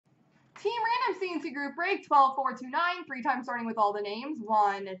C&C group break 12-4-2-9, 3 times starting with all the names.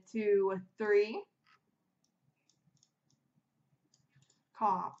 1, 2, 3.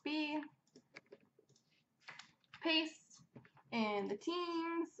 Copy. Paste. And the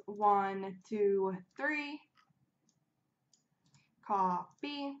teams. 1, 2, 3.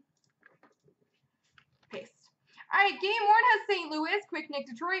 Copy. Paste. Alright, Game 1 has St. Louis, Quick Nick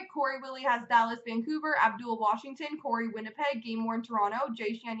Detroit, Corey Willie has Dallas Vancouver, Abdul Washington, Corey Winnipeg, Game 1 Toronto,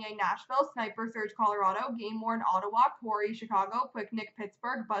 Jay Chenier Nashville, Sniper Surge Colorado, Game 1 Ottawa, Corey Chicago, Quick Nick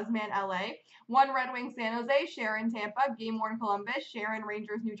Pittsburgh, Buzzman LA, 1 Red Wing San Jose, Sharon Tampa, Game 1 Columbus, Sharon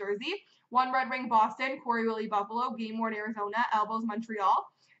Rangers New Jersey, 1 Red Wing Boston, Corey Willie Buffalo, Game 1 Arizona, Elbows Montreal,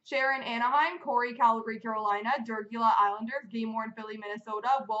 Sharon Anaheim, Corey Calgary Carolina, Durgula Islanders, Game 1 Philly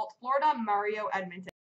Minnesota, Walt Florida, Mario Edmonton.